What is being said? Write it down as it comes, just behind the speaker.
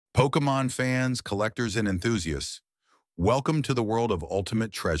Pokemon fans, collectors, and enthusiasts, welcome to the world of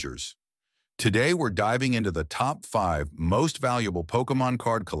ultimate treasures. Today, we're diving into the top 5 most valuable Pokemon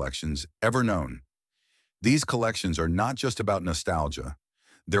card collections ever known. These collections are not just about nostalgia.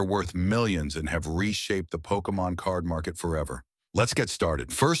 They're worth millions and have reshaped the Pokemon card market forever. Let's get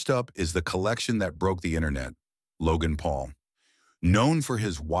started. First up is the collection that broke the internet, Logan Paul. Known for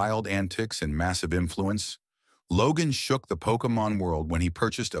his wild antics and massive influence, Logan shook the Pokemon world when he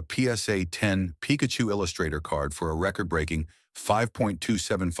purchased a PSA 10 Pikachu Illustrator card for a record-breaking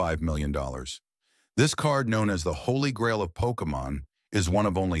 $5.275 million. This card, known as the Holy Grail of Pokemon, is one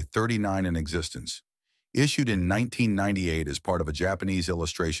of only 39 in existence. Issued in 1998 as part of a Japanese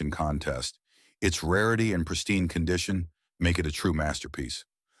illustration contest, its rarity and pristine condition make it a true masterpiece.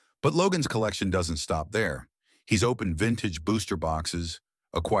 But Logan's collection doesn't stop there. He's opened vintage booster boxes,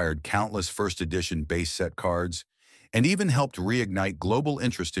 acquired countless first edition base set cards, and even helped reignite global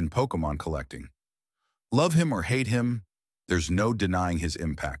interest in Pokemon collecting. Love him or hate him, there's no denying his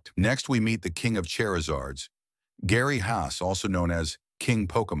impact. Next, we meet the king of Charizards, Gary Haase, also known as King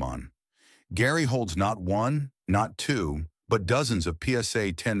Pokemon. Gary holds not one, not two, but dozens of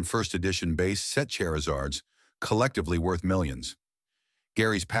PSA 10 first edition base set Charizards, collectively worth millions.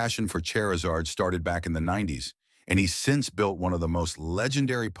 Gary's passion for Charizard started back in the 90s, and he's since built one of the most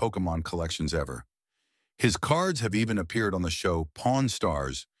legendary Pokemon collections ever. His cards have even appeared on the show Pawn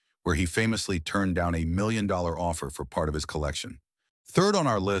Stars, where he famously turned down a $1 million offer for part of his collection. Third on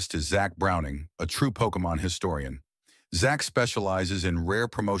our list is Zach Browning, a true Pokemon historian. Zach specializes in rare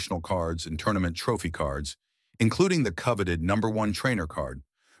promotional cards and tournament trophy cards, including the coveted #1 trainer card,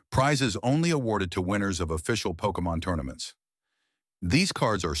 prizes only awarded to winners of official Pokemon tournaments. These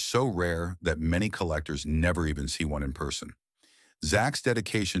cards are so rare that many collectors never even see one in person. Zach's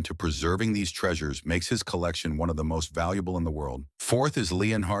dedication to preserving these treasures makes his collection one of the most valuable in the world. Fourth is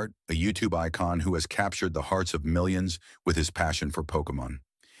Leonhardt, a YouTube icon who has captured the hearts of millions with his passion for Pokemon.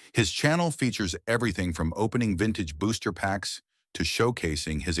 His channel features everything from opening vintage booster packs to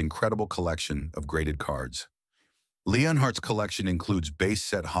showcasing his incredible collection of graded cards. Leonhardt's collection includes base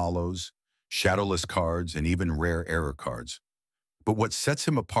set holos, shadowless cards, and even rare error cards. But what sets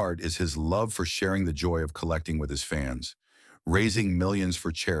him apart is his love for sharing the joy of collecting with his fans, raising millions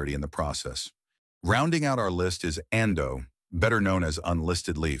for charity in the process. Rounding out our list is Ando, better known as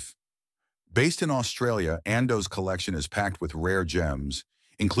Unlisted Leaf. Based in Australia, Ando's collection is packed with rare gems,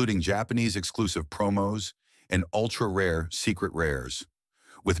 including Japanese exclusive promos and ultra-rare secret rares.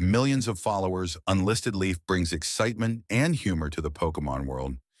 With millions of followers, Unlisted Leaf brings excitement and humor to the Pokemon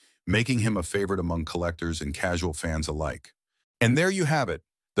world, making him a favorite among collectors and casual fans alike. And there you have it,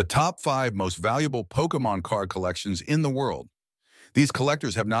 the top 5 most valuable Pokemon card collections in the world. These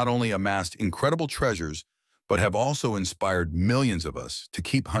collectors have not only amassed incredible treasures, but have also inspired millions of us to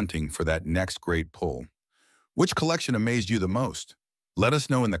keep hunting for that next great pull. Which collection amazed you the most? Let us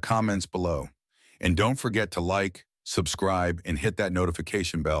know in the comments below. And don't forget to like, subscribe, and hit that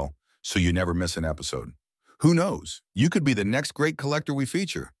notification bell so you never miss an episode. Who knows? You could be the next great collector we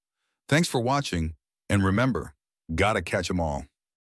feature. Thanks for watching, and remember, gotta catch 'em all.